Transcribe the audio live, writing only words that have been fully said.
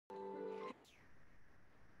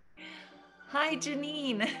Hi,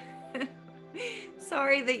 Janine.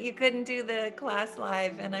 Sorry that you couldn't do the class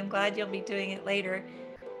live, and I'm glad you'll be doing it later.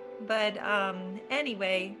 But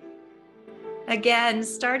anyway, again,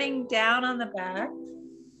 starting down on the back,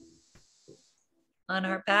 on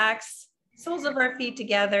our backs, soles of our feet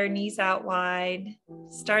together, knees out wide,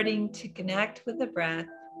 starting to connect with the breath.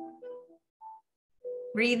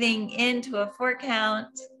 Breathing into a 4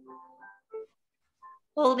 count,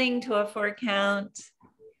 holding to a 4 count,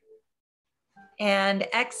 and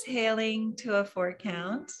exhaling to a 4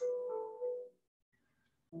 count.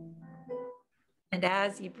 And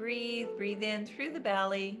as you breathe, breathe in through the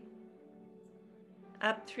belly,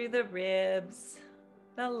 up through the ribs,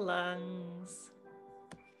 the lungs,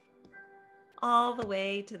 all the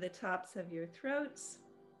way to the tops of your throats.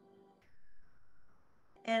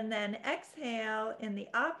 And then exhale in the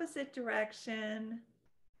opposite direction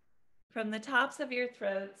from the tops of your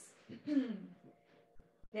throats,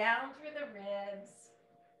 down through the ribs,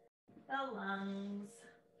 the lungs,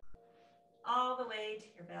 all the way to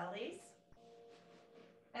your bellies,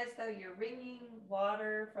 as though you're wringing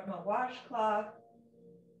water from a washcloth,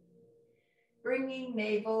 bringing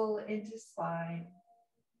navel into spine.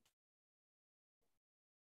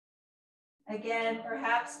 Again,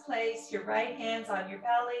 perhaps place your right hands on your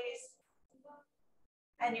bellies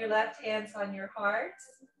and your left hands on your hearts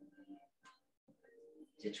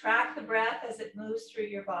to track the breath as it moves through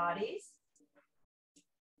your bodies.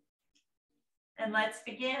 And let's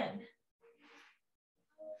begin.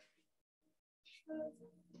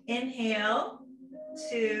 Inhale,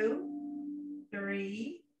 2,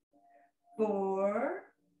 3, 4.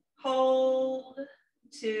 Hold,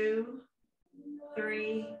 2,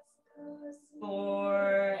 3,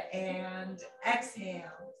 4. And exhale,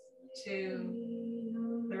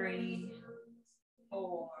 2, 3,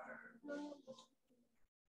 4.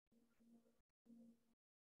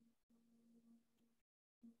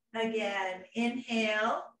 Again,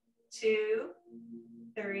 inhale, 2,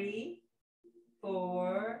 3,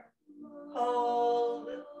 4. Hold,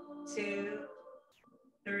 2,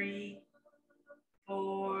 3,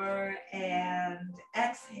 4. And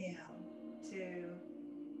exhale, 2,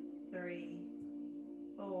 3,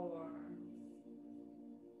 4.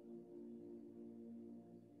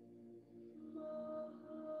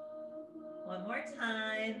 One more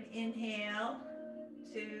time. Inhale,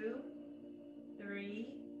 2,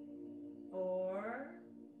 3, 4.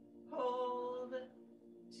 Hold,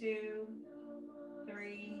 2,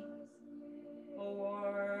 3,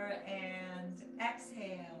 4. And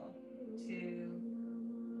exhale, 2,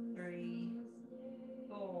 3,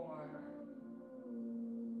 4.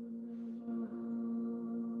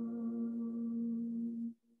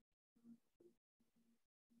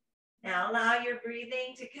 Now allow your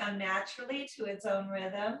breathing to come naturally to its own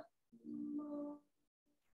rhythm.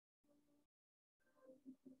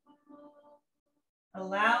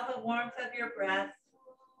 Allow the warmth of your breath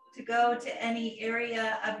to go to any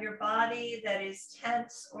area of your body that is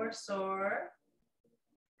tense or sore,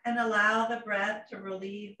 and allow the breath to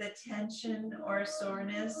relieve the tension or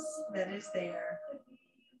soreness that is there.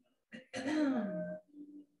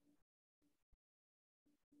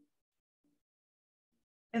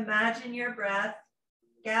 Imagine your breath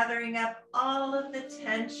gathering up all of the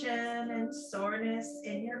tension and soreness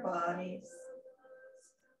in your bodies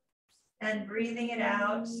and breathing it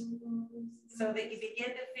out so that you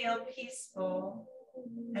begin to feel peaceful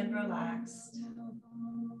and relaxed.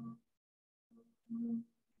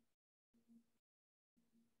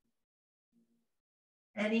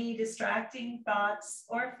 Any distracting thoughts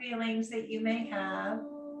or feelings that you may have,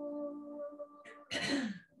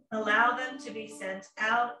 allow them to be sent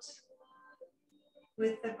out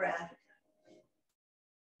with the breath.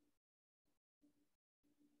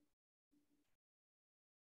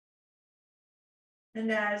 And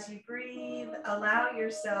as you breathe, allow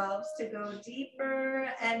yourselves to go deeper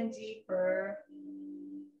and deeper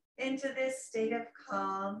into this state of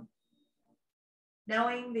calm,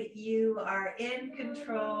 knowing that you are in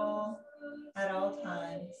control at all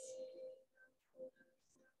times.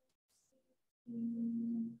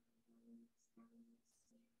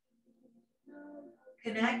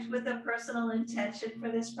 Connect with a personal intention for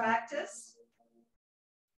this practice.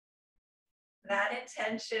 That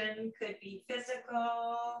intention could be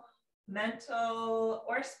physical, mental,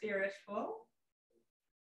 or spiritual.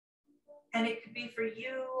 And it could be for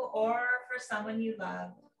you or for someone you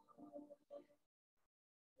love.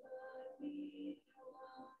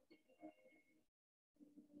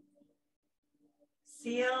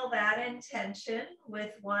 Seal that intention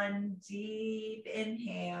with one deep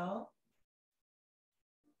inhale.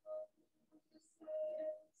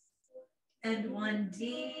 And one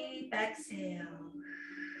deep exhale.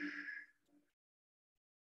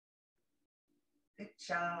 Good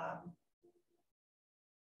job.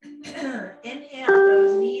 Inhale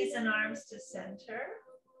those knees and arms to center.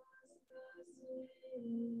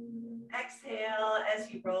 Exhale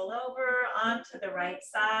as you roll over onto the right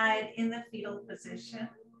side in the fetal position.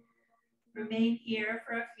 Remain here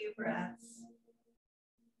for a few breaths.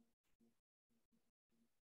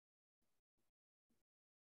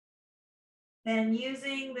 Then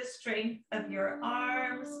using the strength of your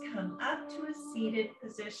arms, come up to a seated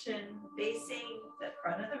position facing the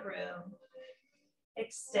front of the room.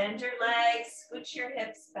 Extend your legs, scooch your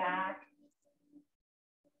hips back.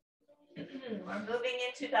 We're moving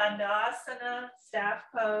into Dandasana, staff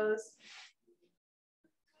pose.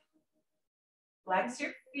 Flex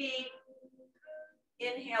your feet.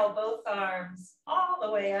 Inhale both arms all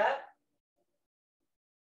the way up.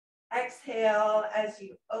 Exhale as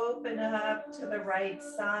you open up to the right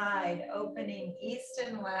side, opening east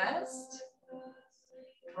and west.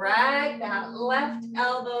 Drag that left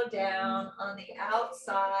elbow down on the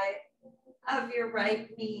outside of your right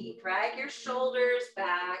knee. Drag your shoulders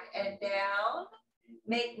back and down.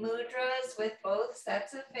 Make mudras with both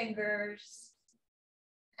sets of fingers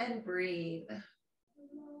and breathe.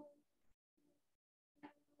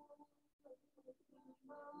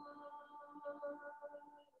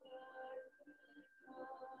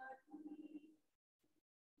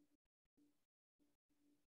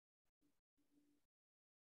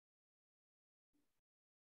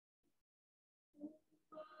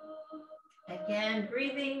 Again,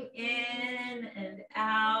 breathing in and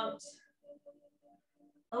out.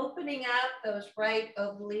 Opening up those right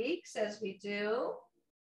obliques as we do.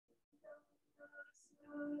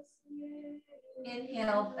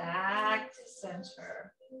 Inhale back to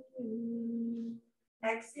center.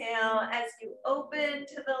 Exhale as you open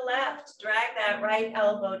to the left. Drag that right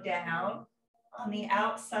elbow down on the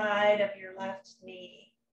outside of your left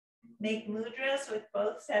knee. Make mudras with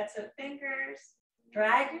both sets of fingers.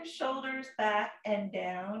 Drag your shoulders back and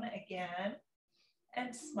down again.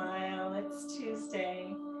 And smile. It's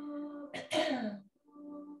Tuesday.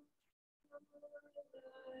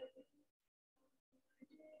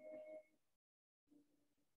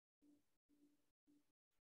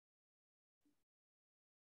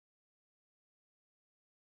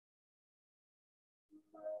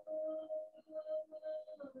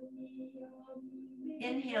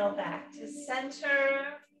 Inhale back to center.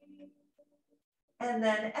 And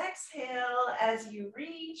then exhale as you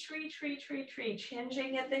reach,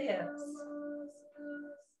 hinging at the hips.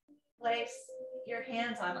 Place your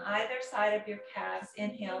hands on either side of your calves.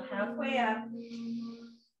 Inhale halfway up.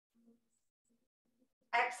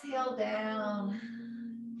 Exhale down,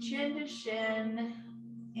 chin to shin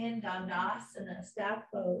in Dandasana, staff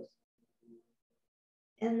pose.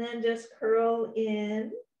 And then just curl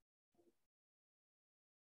in.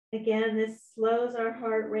 Again, this slows our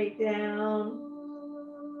heart rate down.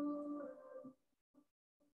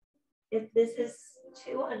 If this is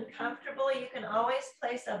too uncomfortable, you can always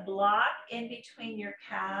place a block in between your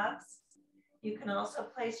calves. You can also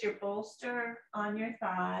place your bolster on your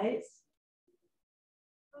thighs.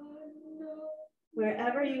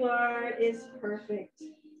 Wherever you are is perfect.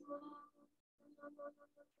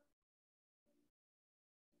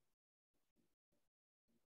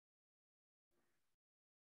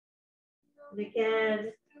 And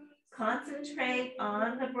again, concentrate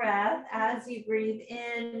on the breath as you breathe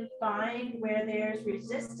in. Find where there's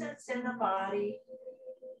resistance in the body.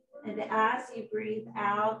 And as you breathe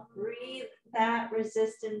out, breathe that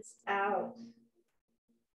resistance out.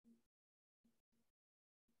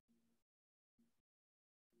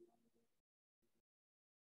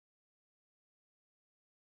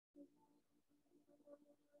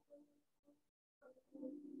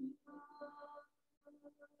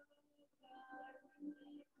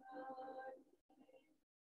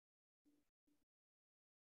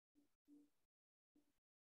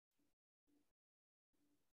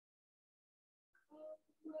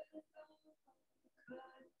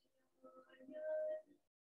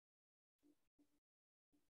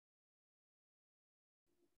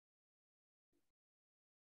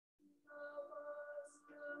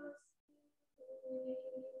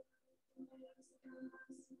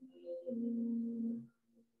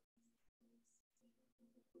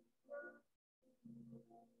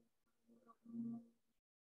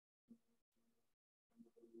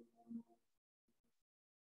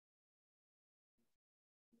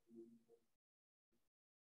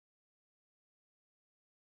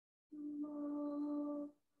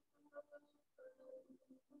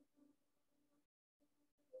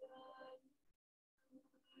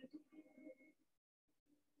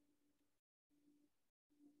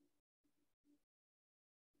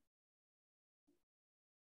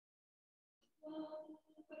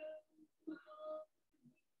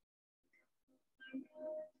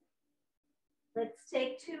 Let's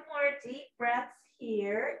take 2 more deep breaths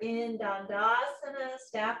here in Dandasana,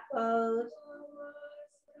 staff pose.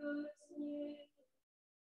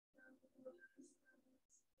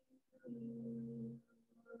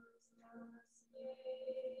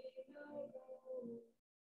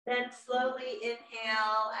 Then slowly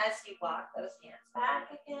inhale as you walk those hands back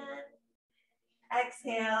again.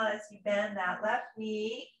 Exhale as you bend that left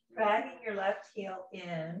knee, dragging your left heel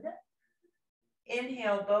in.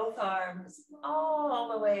 Inhale, both arms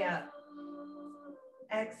all the way up.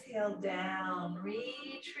 Exhale down.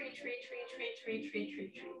 Reach, reach, reach, reach, reach, reach, reach,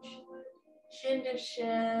 reach, reach. Shin to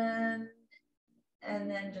shin. And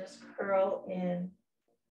then just curl in.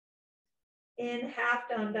 In half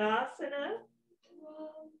Dandasana.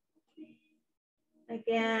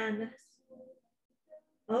 Again,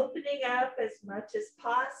 opening up as much as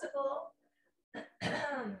possible.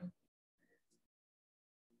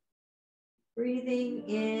 Breathing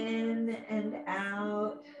in and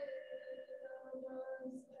out.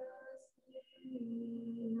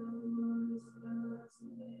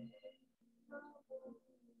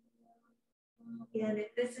 And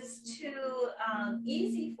if this is too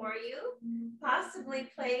easy for you, possibly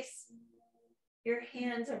place your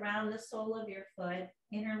hands around the sole of your foot,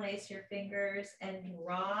 interlace your fingers, and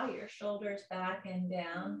draw your shoulders back and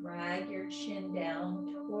down. Drag your chin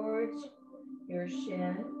down towards your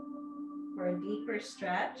shin for a deeper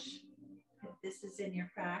stretch. If this is in your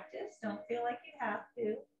practice, don't feel like you have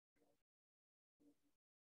to.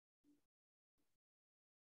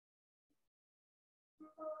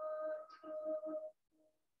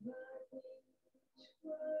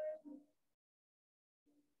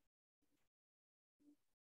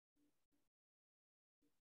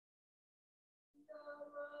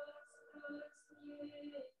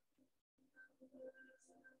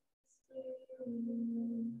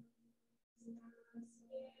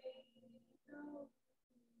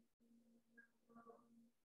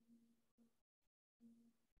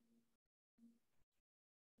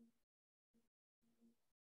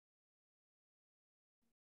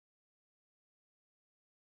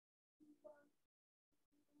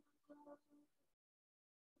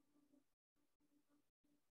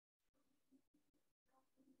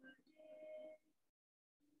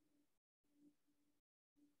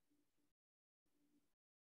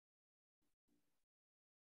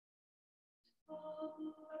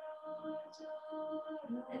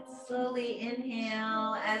 And slowly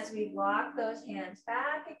inhale as we walk those hands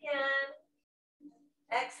back again.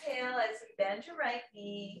 Exhale as you bend your right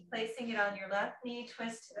knee, placing it on your left knee,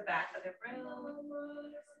 twist to the back of the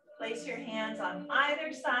room. Place your hands on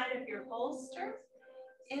either side of your bolster.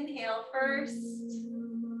 Inhale first,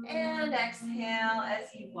 and exhale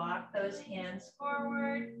as you walk those hands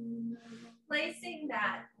forward. Placing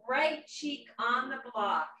that right cheek on the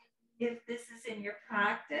block. If this is in your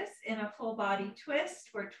practice, in a full body twist,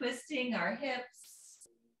 we're twisting our hips,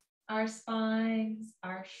 our spines,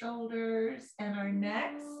 our shoulders, and our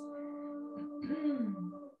necks.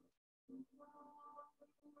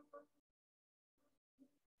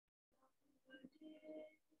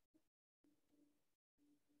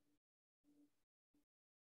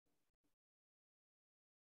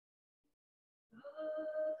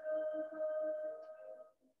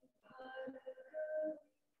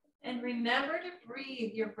 And remember to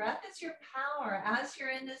breathe. Your breath is your power. As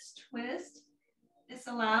you're in this twist, this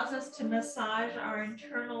allows us to massage our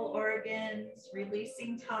internal organs,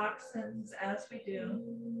 releasing toxins as we do.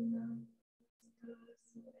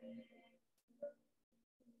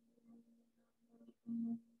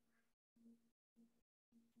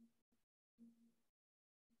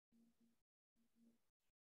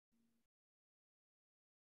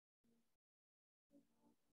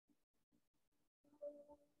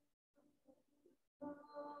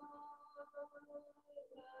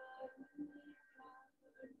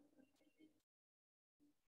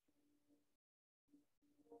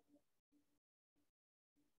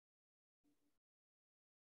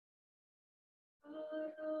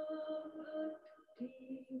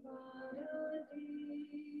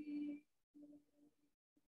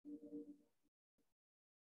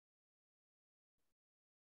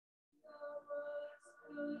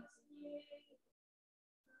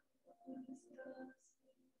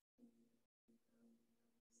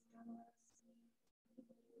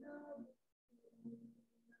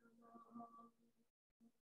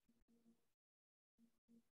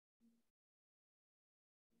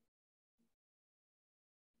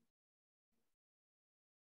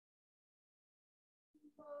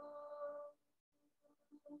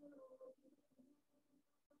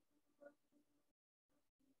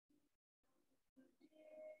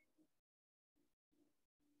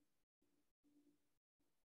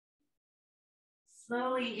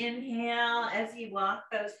 Slowly inhale as you walk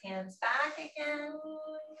those hands back again.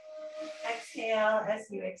 Exhale as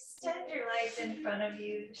you extend your legs in front of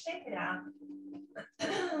you. Shake it out.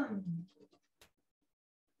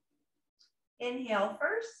 Inhale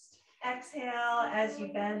first. Exhale as you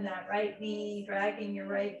bend that right knee, dragging your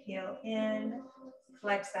right heel in.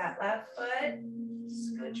 Flex that left foot.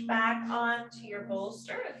 Scooch back onto your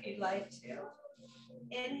bolster if you'd like to.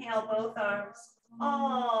 Inhale both arms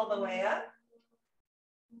all the way up.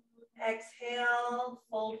 Exhale,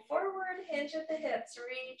 fold forward, hinge at the hips.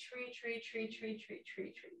 Reach, reach, reach, reach, reach, reach, reach,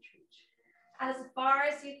 reach, reach. As far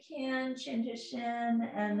as you can, chin to shin,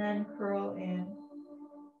 and then curl in.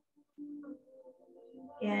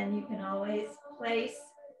 Again, you can always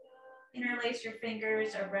interlace your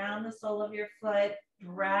fingers around the sole of your foot,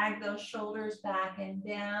 drag those shoulders back and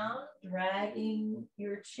down, dragging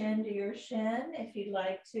your chin to your shin if you'd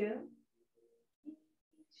like to.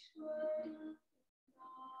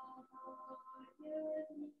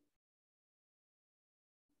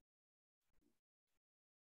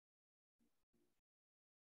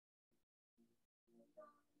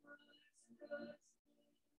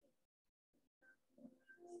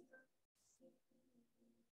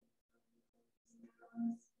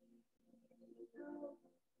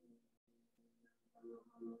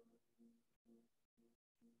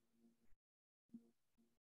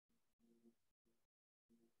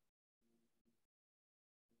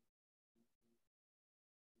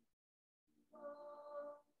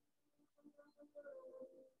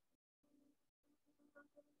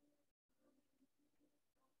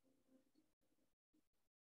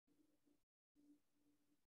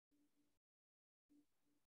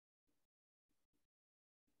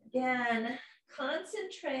 Again,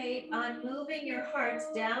 concentrate on moving your hearts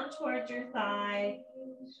down towards your thigh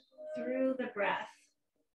through the breath.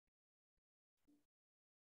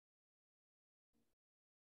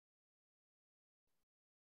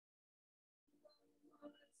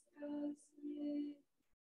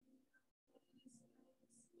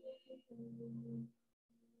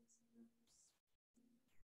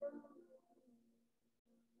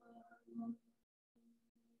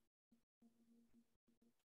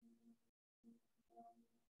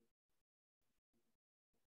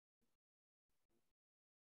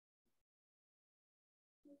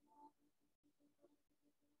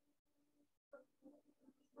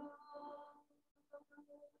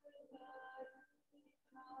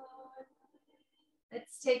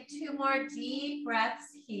 Let's take 2 more deep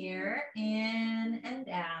breaths here, in and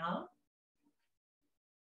out.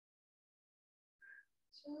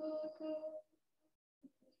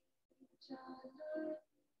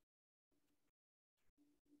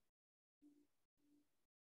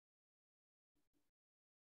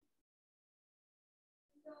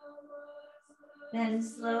 Then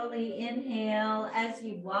slowly inhale as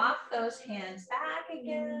you walk those hands back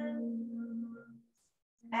again.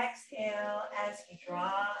 Exhale as you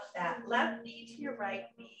draw that left knee to your right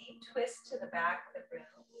knee, twist to the back of the room.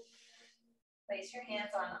 Place your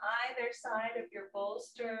hands on either side of your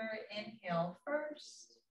bolster. Inhale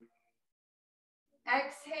first.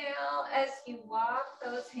 Exhale as you walk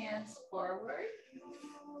those hands forward,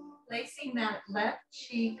 placing that left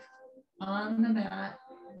cheek on the mat.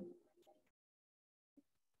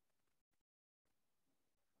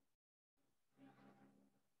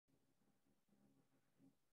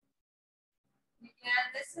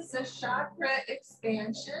 Again, this is a chakra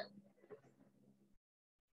expansion.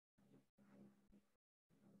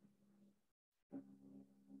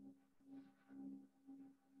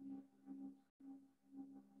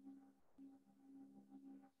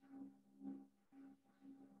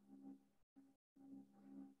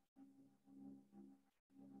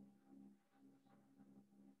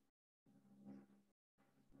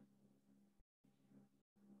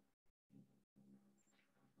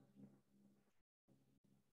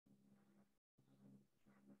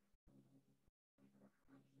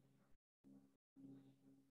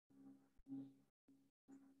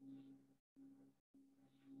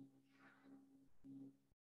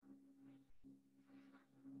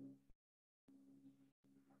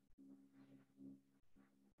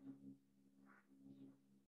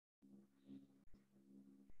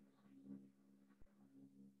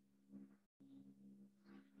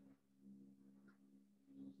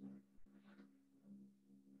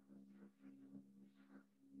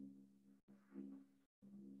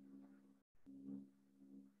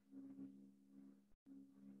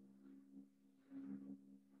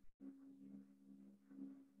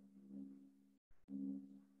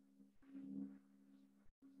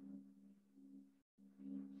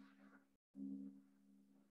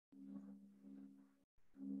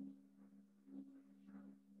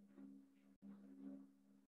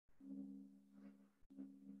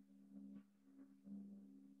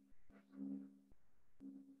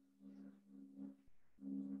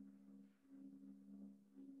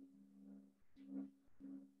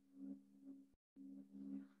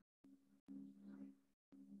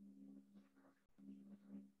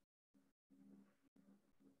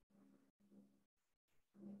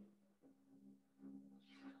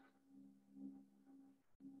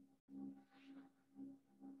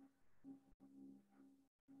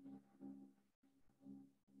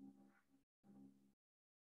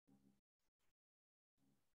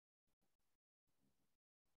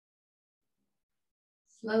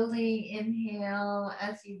 Slowly inhale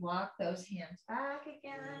as you walk those hands back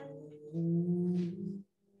again.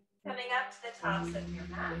 Coming up to the tops of your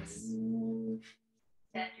mats.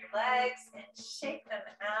 Bend your legs and shake them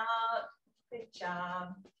out. Good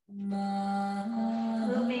job.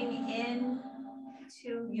 Moving in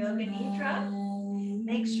to Yoga Nidra.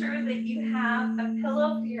 Make sure that you have a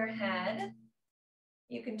pillow for your head.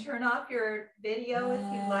 You can turn off your video if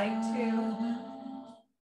you'd like to.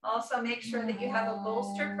 Also, make sure that you have a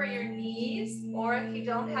bolster for your knees, or if you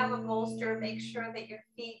don't have a bolster, make sure that your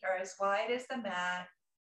feet are as wide as the mat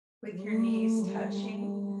with your knees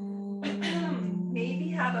touching. Maybe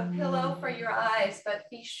have a pillow for your eyes, but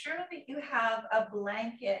be sure that you have a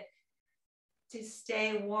blanket to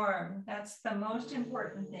stay warm. That's the most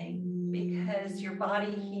important thing, because your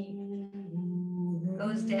body heat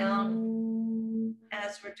goes down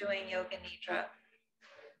as we're doing Yoga Nidra.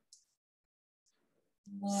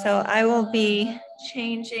 So I will be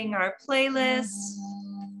changing our playlist.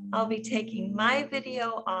 I'll be taking my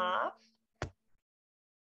video off.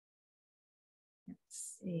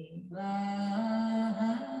 Let's see.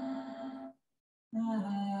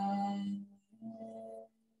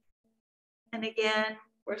 And again,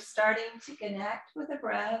 we're starting to connect with the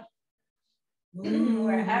breath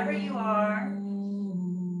wherever you are.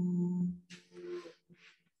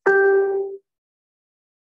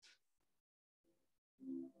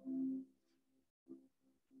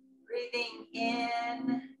 Breathing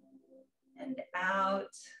in and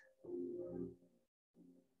out.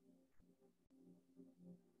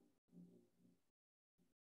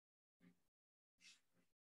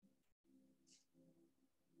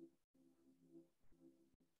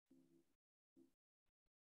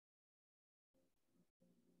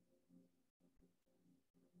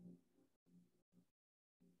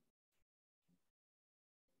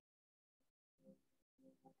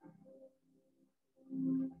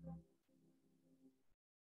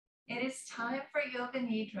 It is time for Yoga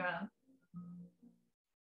Nidra.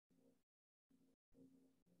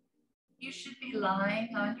 You should be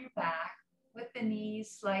lying on your back with the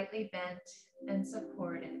knees slightly bent and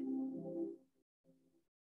supported.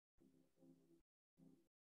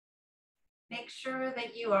 Make sure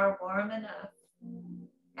that you are warm enough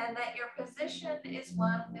and that your position is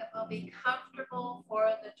one that will be comfortable for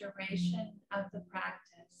the duration of the practice.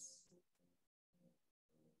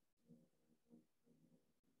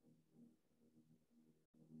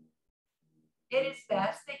 It is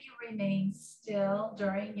best that you remain still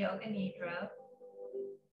during Yoga Nidra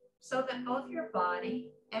so that both your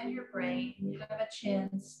body and your brain have a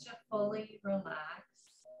chance to fully relax.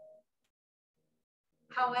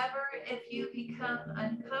 However, if you become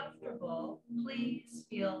uncomfortable, please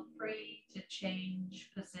feel free to change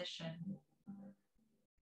position.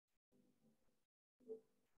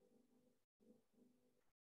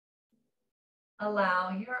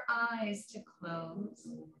 Allow your eyes to close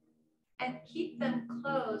and keep them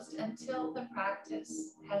closed until the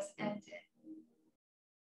practice has ended.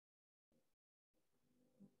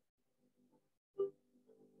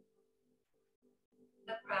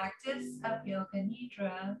 The practice of Yoga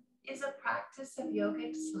Nidra is a practice of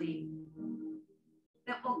yogic sleep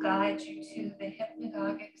that will guide you to the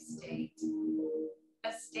hypnagogic state,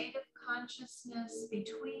 a state of consciousness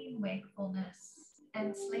between wakefulness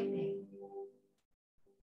and sleeping.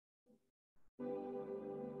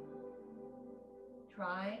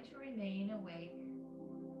 Try to remain awake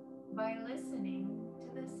by listening to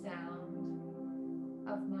the sound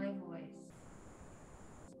of my voice.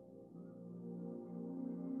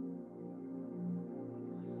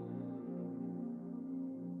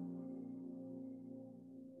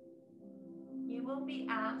 You will be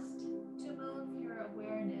asked to move your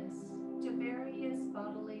awareness to various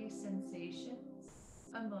bodily sensations,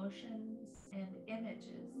 emotions, and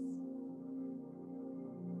images.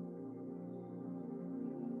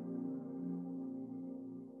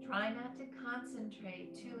 Try not to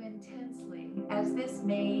concentrate too intensely, as this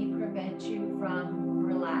may prevent you from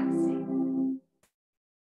relaxing.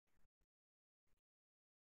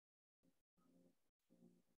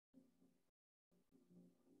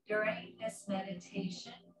 During this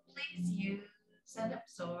meditation, please use and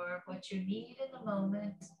absorb what you need in the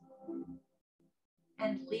moment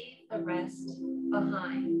and leave the rest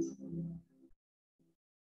behind.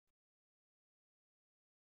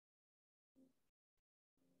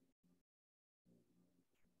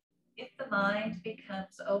 If the mind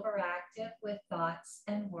becomes overactive with thoughts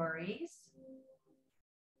and worries,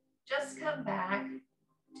 just come back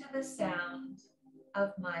to the sound of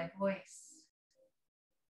my voice.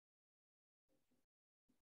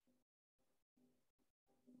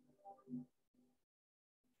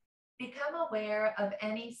 Become aware of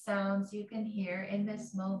any sounds you can hear in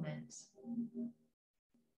this moment.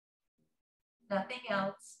 Nothing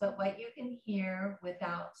else but what you can hear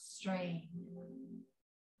without strain.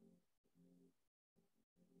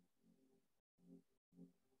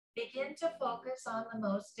 Begin to focus on the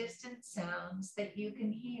most distant sounds that you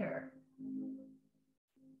can hear.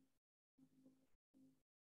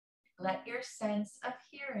 Let your sense of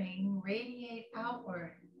hearing radiate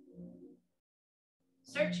outward,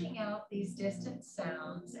 searching out these distant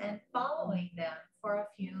sounds and following them for a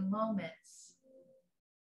few moments.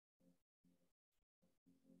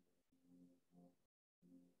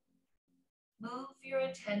 Move your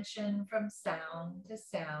attention from sound to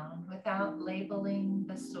sound without labeling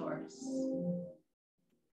the source.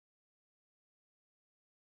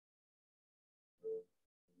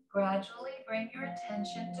 Gradually bring your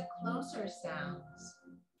attention to closer sounds,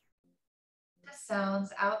 to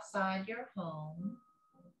sounds outside your home,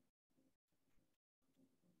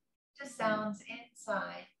 to sounds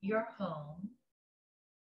inside your home,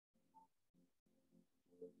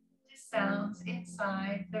 to sounds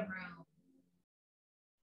inside the room.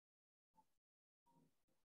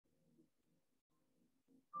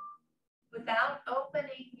 Without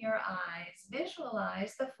opening your eyes,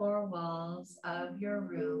 visualize the four walls of your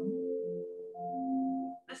room,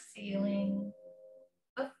 the ceiling,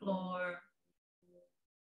 the floor,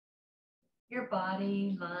 your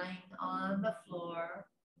body lying on the floor.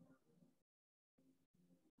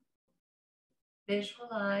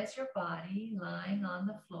 Visualize your body lying on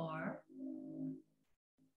the floor,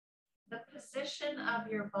 the position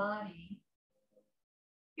of your body,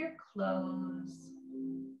 your clothes,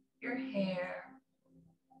 your hair,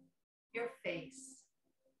 your face.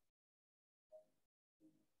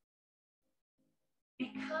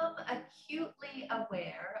 Become acutely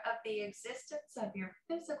aware of the existence of your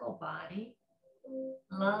physical body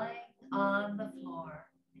lying on the floor.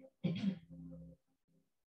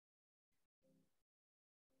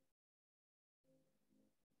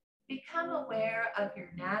 Become aware of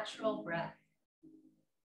your natural breath.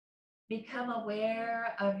 Become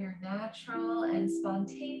aware of your natural and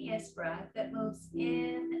spontaneous breath that moves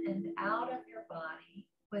in and out of your body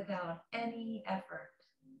without any effort.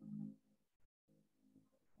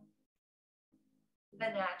 The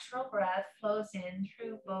natural breath flows in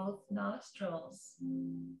through both nostrils.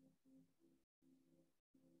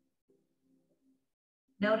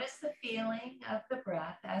 Notice the feeling of the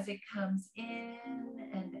breath as it comes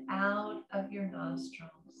in and out of your nostrils.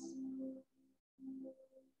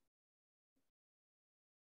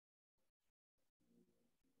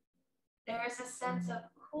 There is a sense of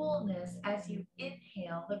coolness as you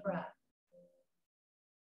inhale the breath.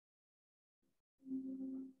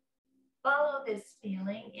 Follow this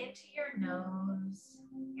feeling into your nose,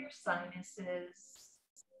 your sinuses,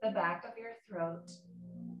 the back of your throat,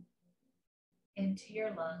 into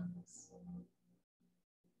your lungs.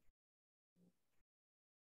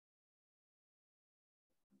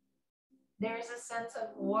 There is a sense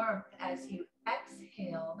of warmth as you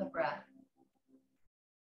exhale the breath.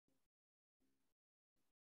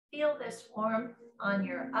 Feel this warmth on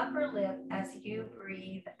your upper lip as you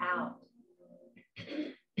breathe out.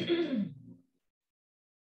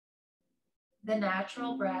 The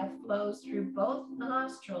natural breath flows through both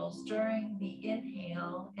nostrils during the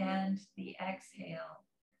inhale and the exhale.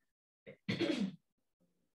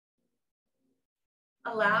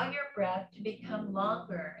 Allow your breath to become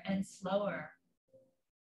longer and slower.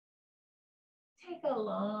 Take a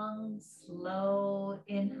long, slow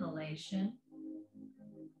inhalation,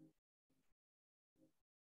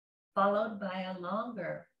 followed by a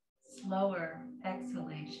longer, slower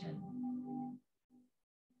exhalation.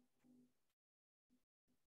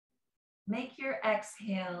 Make your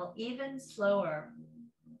exhale even slower.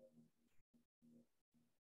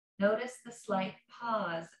 Notice the slight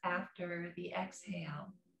pause after the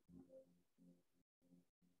exhale.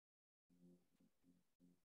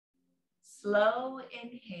 Slow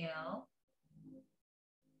inhale,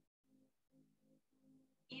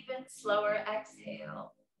 even slower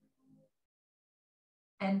exhale,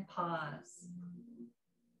 and pause.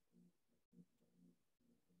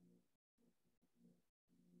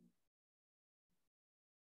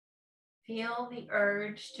 Feel the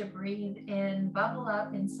urge to breathe in bubble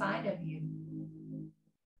up inside of you.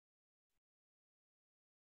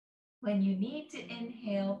 When you need to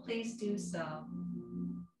inhale, please do so.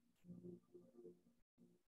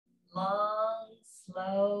 Long,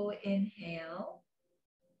 slow inhale.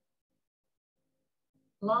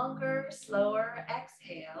 Longer, slower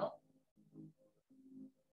exhale.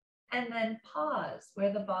 And then pause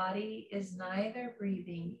where the body is neither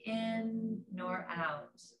breathing in nor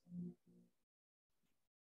out.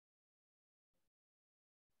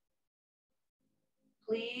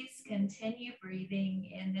 Please continue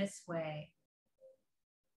breathing in this way.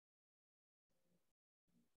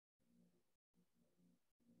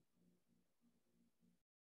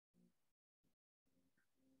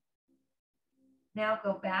 Now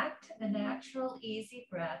go back to the natural, easy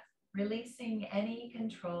breath, releasing any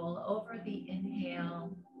control over the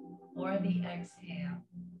inhale or the exhale.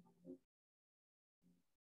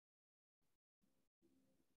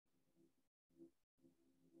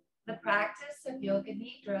 The practice of Yoga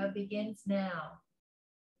Nidra begins now.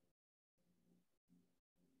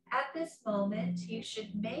 At this moment, you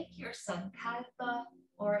should make your sankalpa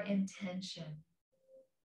or intention.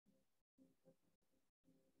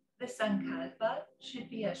 The sankalpa should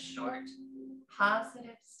be a short,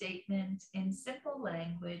 positive statement in simple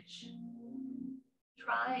language.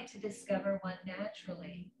 Try to discover one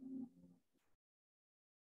naturally.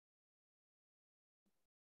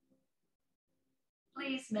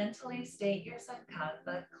 Please mentally state your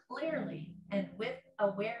sankalpa clearly and with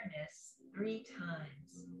awareness 3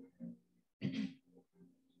 times.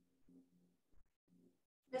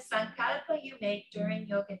 The sankalpa you make during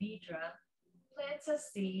Yoga Nidra plants a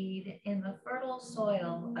seed in the fertile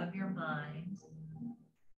soil of your mind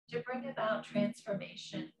to bring about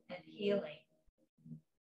transformation and healing.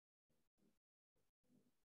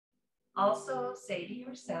 Also say to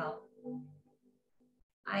yourself,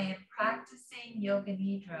 I am practicing Yoga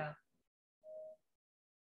Nidra.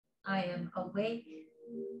 I am awake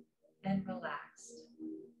and relaxed.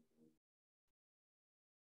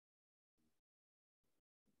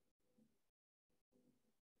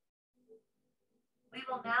 We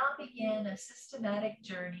will now begin a systematic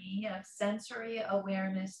journey of sensory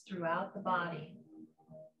awareness throughout the body.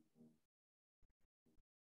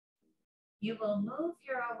 You will move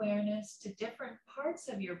your awareness to different parts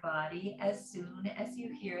of your body as soon as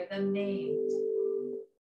you hear them named.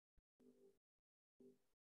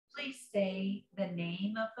 Please say the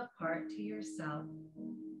name of the part to yourself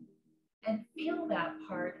and feel that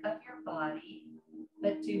part of your body,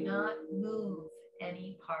 but do not move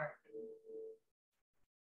any part.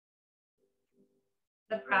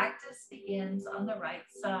 The practice begins on the right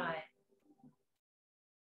side.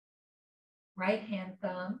 Right hand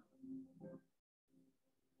thumb,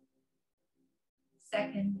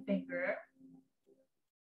 second finger,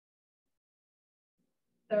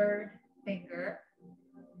 third finger,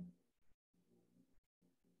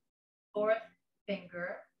 fourth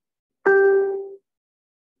finger,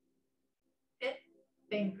 fifth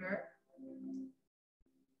finger,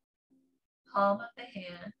 palm of the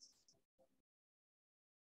hand,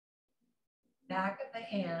 back of the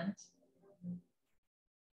hand,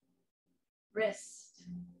 wrist,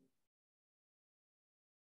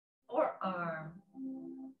 forearm,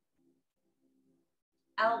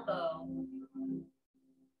 elbow,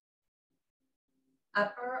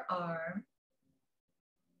 upper arm,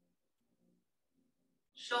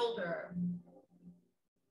 shoulder,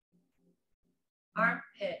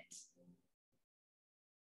 armpit,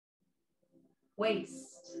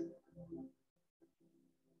 waist,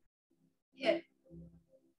 hip,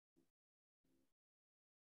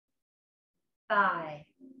 thigh,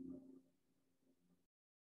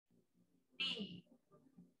 knee,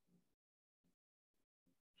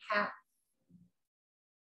 calf,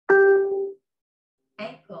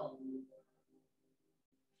 ankle,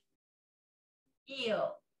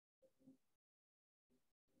 heel,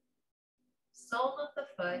 sole of the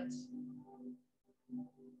foot,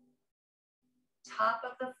 top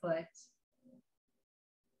of the foot,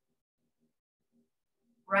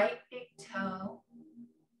 right big toe,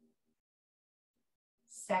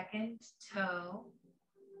 second toe,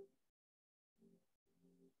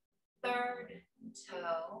 third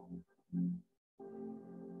toe,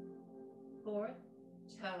 fourth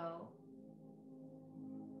toe,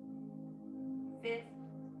 fifth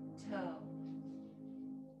toe,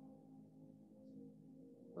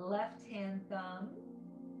 left hand thumb,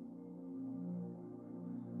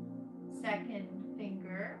 second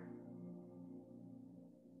finger,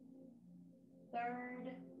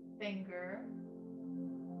 third finger,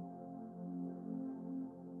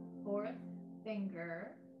 fourth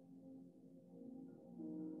finger,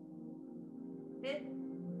 fifth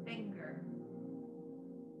finger,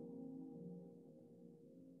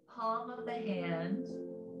 palm of the hand,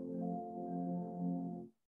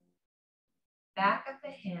 back of the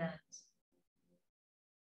hand,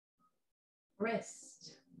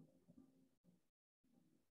 wrist,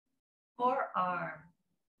 forearm,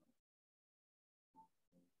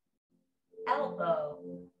 elbow,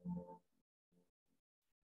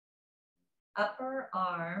 upper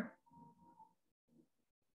arm,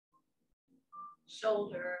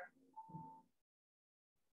 shoulder,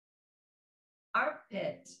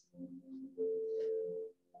 armpit,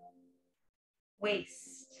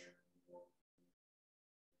 waist,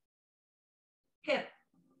 hip,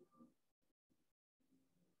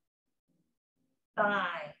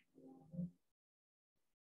 thigh,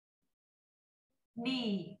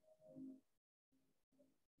 knee,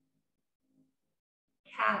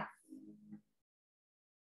 calf,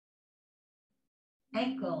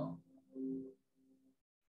 ankle,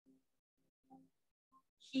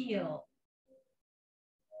 heel,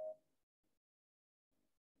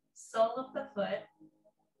 sole of the foot,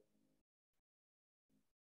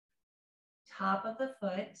 top of the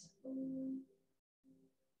foot,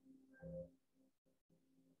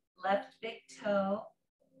 left big toe,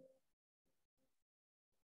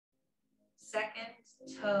 second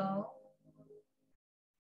toe,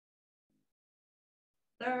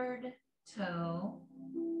 third toe,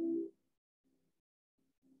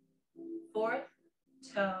 fourth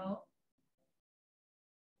toe,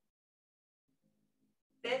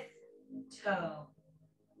 fifth toe.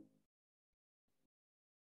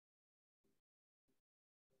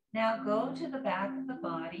 Now go to the back of the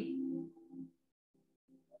body,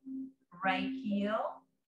 right heel,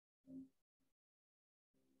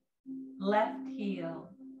 left heel,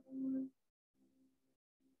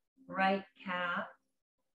 right calf,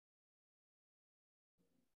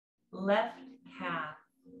 left calf,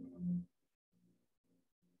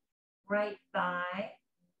 right thigh,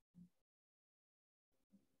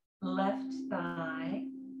 left thigh,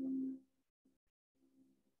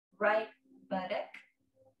 right buttock,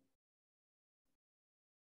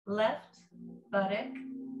 left buttock,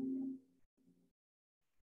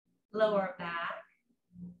 lower back,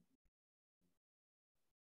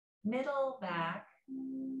 middle back,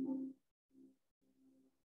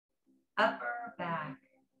 upper back,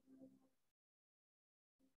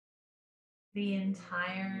 the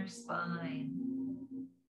entire spine,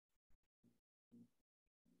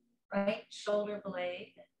 right shoulder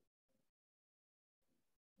blade,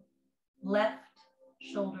 left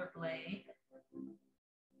shoulder blade,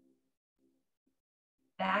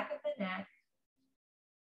 back of the neck,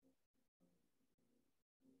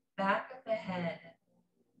 back of the head,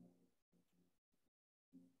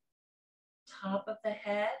 top of the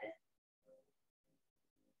head,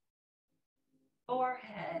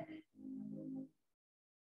 forehead,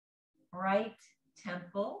 right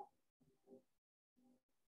temple,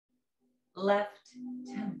 left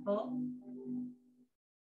temple,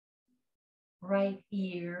 right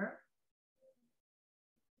ear,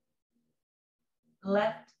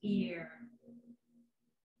 left ear,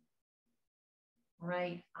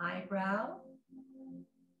 right eyebrow,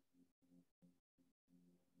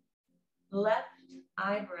 left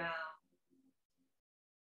eyebrow,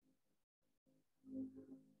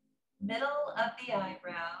 middle of the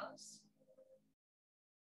eyebrows,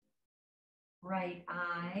 right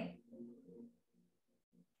eye,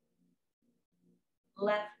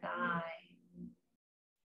 left eye,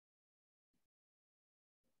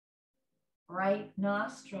 right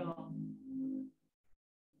nostril,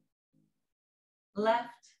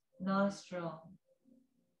 left nostril,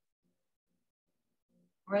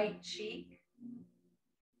 right cheek,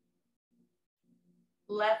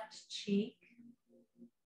 left cheek,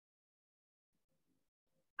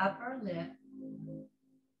 upper lip,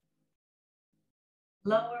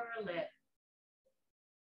 lower lip,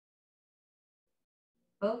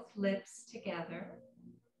 both lips together,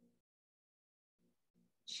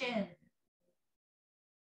 chin,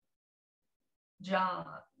 jaw,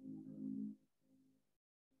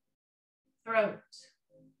 throat,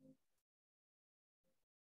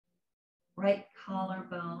 right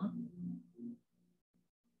collarbone,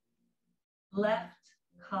 left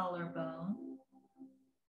collarbone,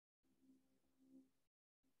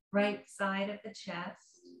 right side of the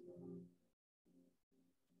chest,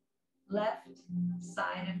 left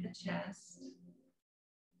side of the chest,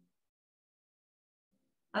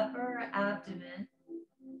 upper abdomen,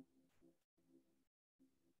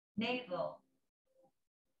 navel,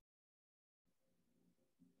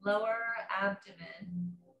 lower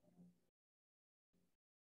abdomen,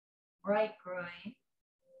 right groin,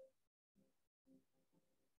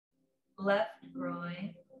 left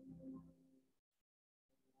groin,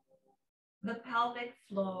 the pelvic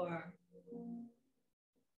floor,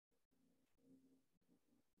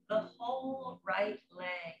 the whole right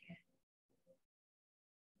leg,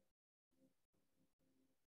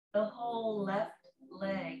 the whole left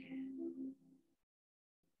leg,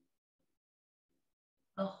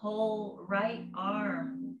 the whole right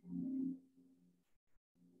arm,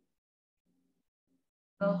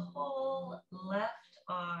 the whole left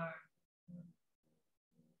arm,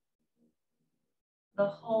 the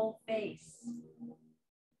whole face,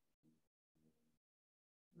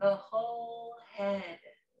 the whole head,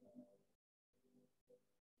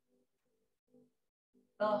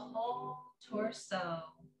 the whole torso,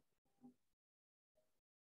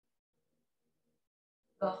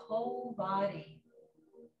 the whole body,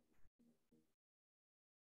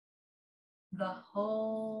 the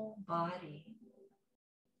whole body.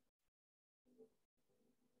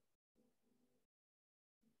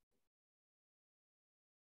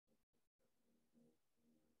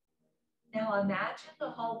 Now imagine the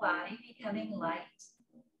whole body becoming light,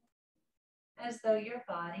 as though your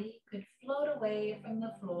body could float away from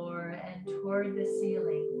the floor and toward the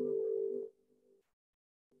ceiling.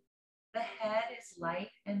 The head is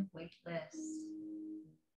light and weightless.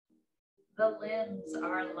 The limbs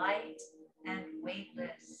are light and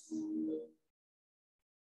weightless.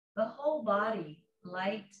 The whole body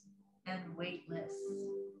light and weightless.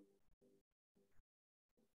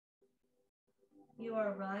 You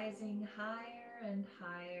are rising higher and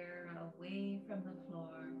higher away from the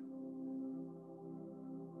floor.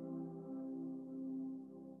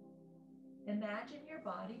 Imagine your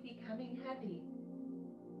body becoming heavy.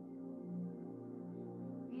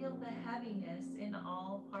 Feel the heaviness in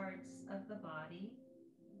all parts of the body.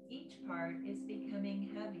 Each part is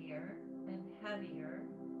becoming heavier and heavier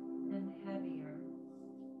and heavier.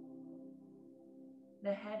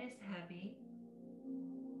 The head is heavy.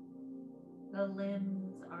 The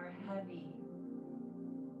limbs are heavy.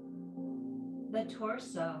 The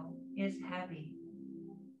torso is heavy.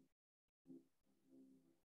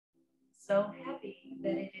 So heavy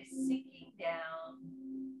that it is sinking down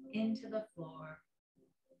into the floor.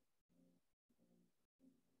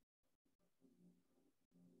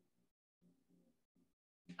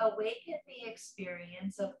 Awaken the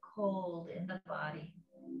experience of cold in the body,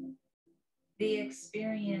 the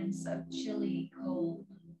experience of chilly cold.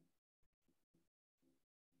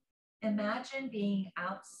 Imagine being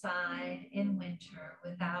outside in winter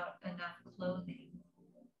without enough clothing.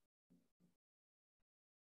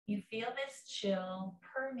 You feel this chill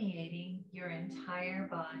permeating your entire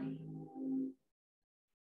body.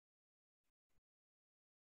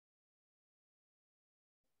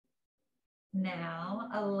 Now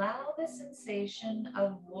allow the sensation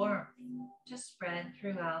of warmth to spread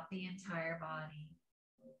throughout the entire body.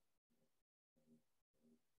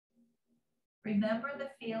 Remember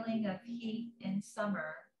the feeling of heat in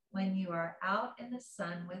summer when you are out in the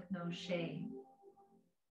sun with no shade.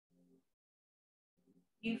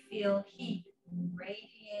 You feel heat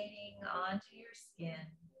radiating onto your skin.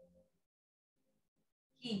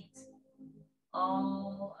 Heat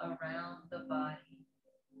all around the body.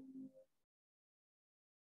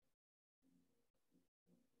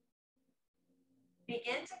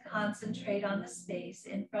 Begin to concentrate on the space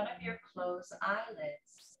in front of your closed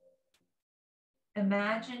eyelids.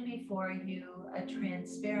 Imagine before you a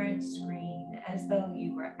transparent screen as though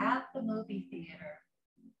you were at the movie theater.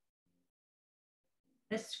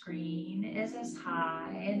 The screen is as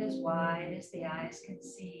high and as wide as the eyes can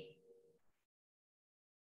see.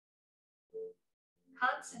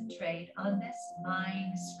 Concentrate on this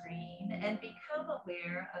mind screen and become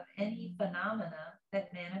aware of any phenomena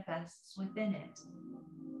that manifests within it.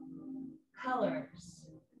 Colors,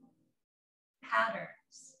 patterns,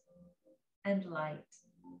 and light.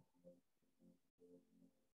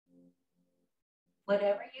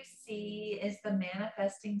 Whatever you see is the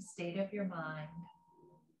manifesting state of your mind.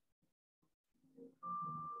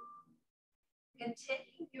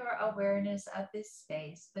 Continue your awareness of this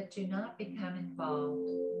space, but do not become involved.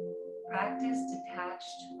 Practice detached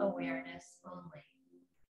awareness only.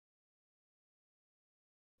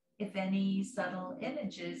 If any subtle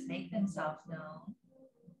images make themselves known,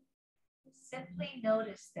 simply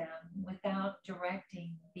notice them without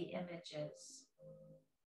directing the images.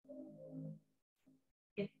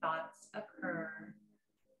 If thoughts occur,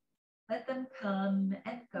 let them come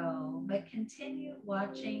and go, but continue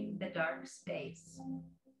watching the dark space.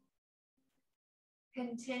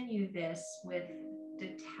 Continue this with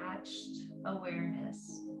detached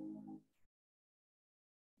awareness.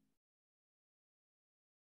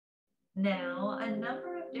 Now, a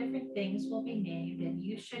number of different things will be named, and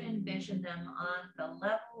you should envision them on the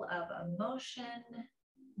level of emotion,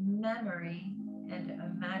 memory, and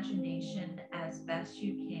imagination as best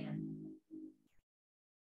you can.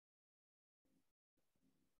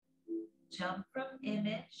 Jump from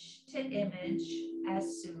image to image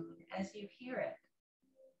as soon as you hear it.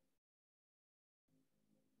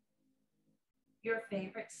 Your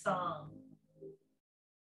favorite song.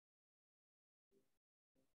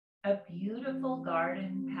 A beautiful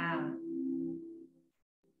garden path.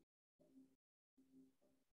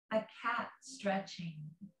 a cat stretching,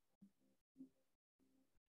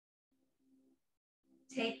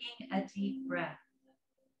 taking a deep breath,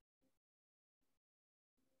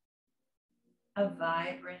 a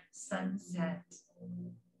vibrant sunset,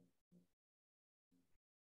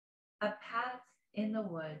 a path in the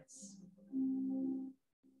woods,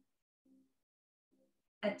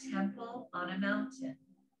 a temple on a mountain,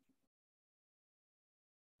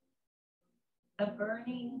 a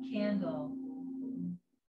burning candle,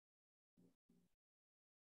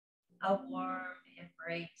 a warm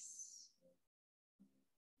embrace,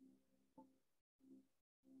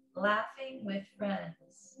 laughing with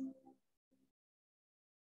friends,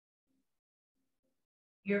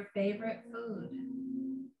 your favorite food,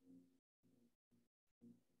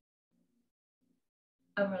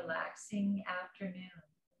 a relaxing afternoon,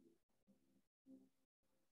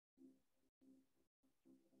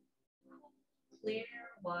 clear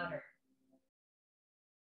water,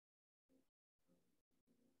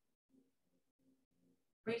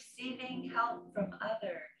 receiving help from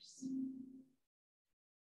others,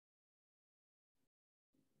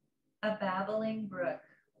 a babbling brook,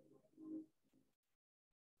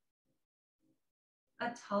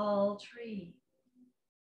 a tall tree,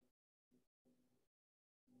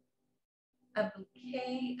 a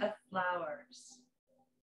bouquet of flowers,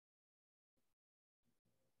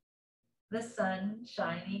 the sun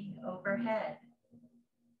shining overhead,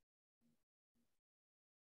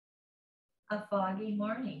 a foggy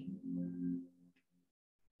morning,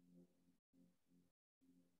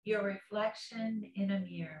 your reflection in a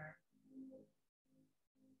mirror,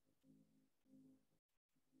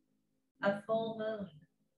 a full moon,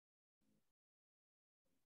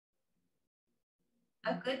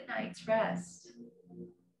 a good night's rest,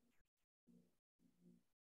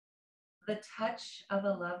 the touch of a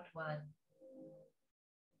loved one,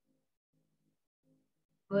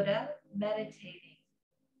 Buddha meditating,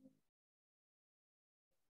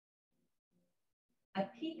 a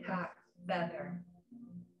peacock feather,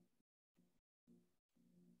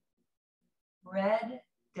 red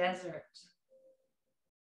desert,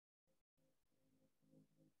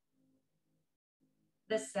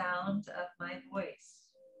 the sound of my voice,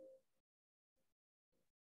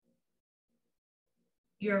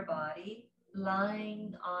 your body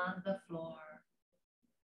lying on the floor,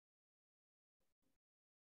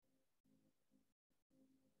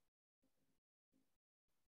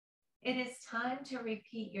 it is time to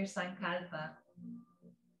repeat your sankalpa.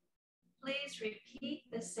 Please repeat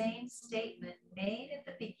the same statement made at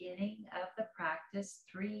the beginning of the practice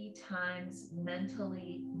 3 times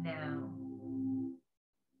mentally now.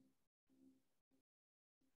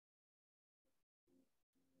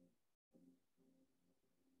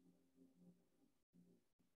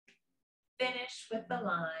 Finish with the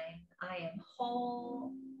line, I am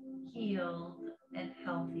whole, healed, and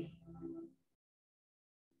healthy.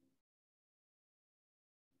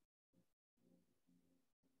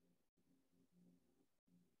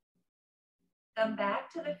 Come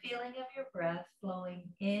back to the feeling of your breath flowing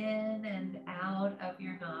in and out of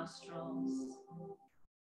your nostrils.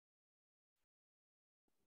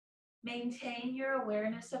 Maintain your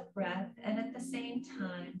awareness of breath and at the same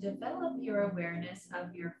time, develop your awareness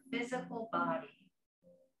of your physical body.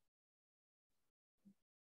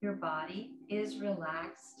 Your body is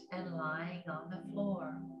relaxed and lying on the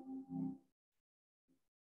floor.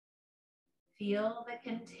 Feel the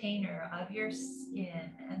container of your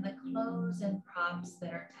skin and the clothes and props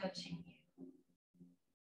that are touching you.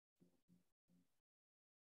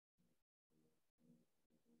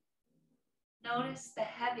 Notice the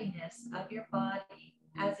heaviness of your body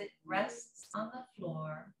as it rests on the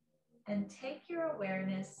floor, and take your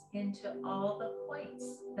awareness into all the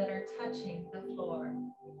points that are touching the floor.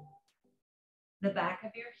 The back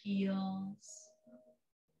of your heels,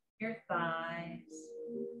 your thighs,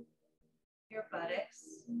 your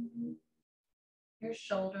buttocks, your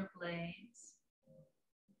shoulder blades,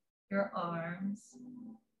 your arms,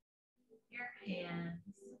 your hands,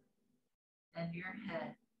 and your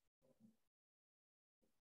head.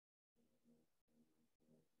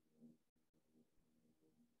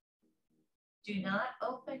 Do not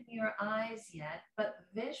open your eyes yet, but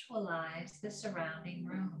visualize the surrounding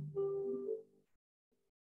room.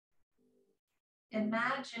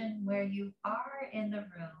 Imagine where you are in the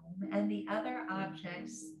room and the other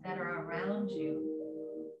objects that are around you.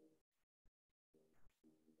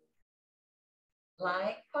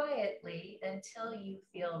 Lie quietly until you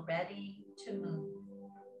feel ready to move.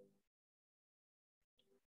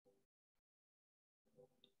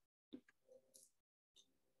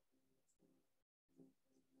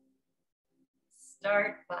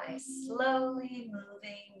 Start by slowly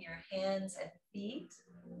moving your hands and feet.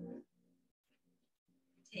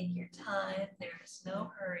 Take your time, there is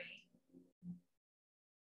no hurry.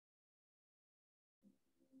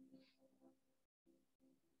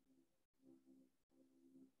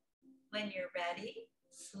 When you're ready,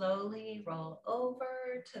 slowly roll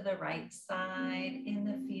over to the right side in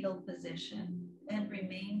the fetal position and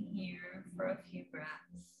remain here for a few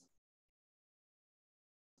breaths.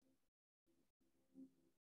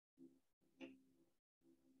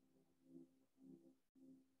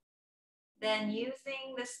 Then,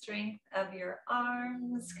 using the strength of your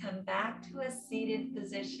arms, come back to a seated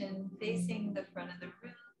position facing the front of the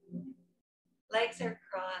room. Legs are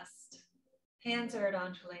crossed, hands are at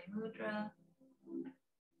Anjali Mudra,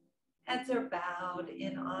 heads are bowed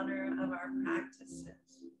in honor of our practices.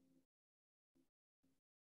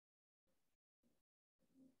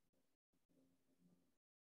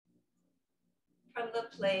 From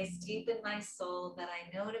the place deep in my soul that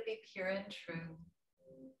I know to be pure and true,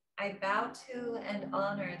 I bow to and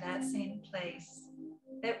honor that same place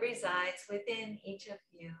that resides within each of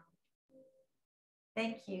you.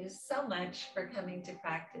 Thank you so much for coming to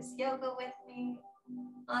practice yoga with me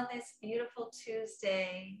on this beautiful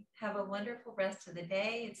Tuesday. Have a wonderful rest of the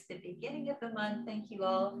day. It's the beginning of the month. Thank you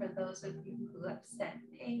all for those of you who have sent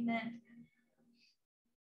payment.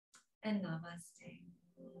 And namaste.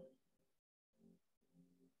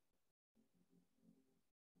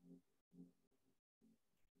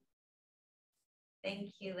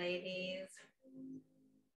 Thank you, ladies.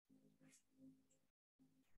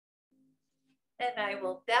 And I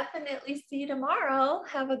will definitely see you tomorrow.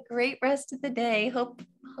 Have a great rest of the day. Hope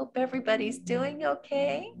everybody's doing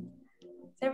okay.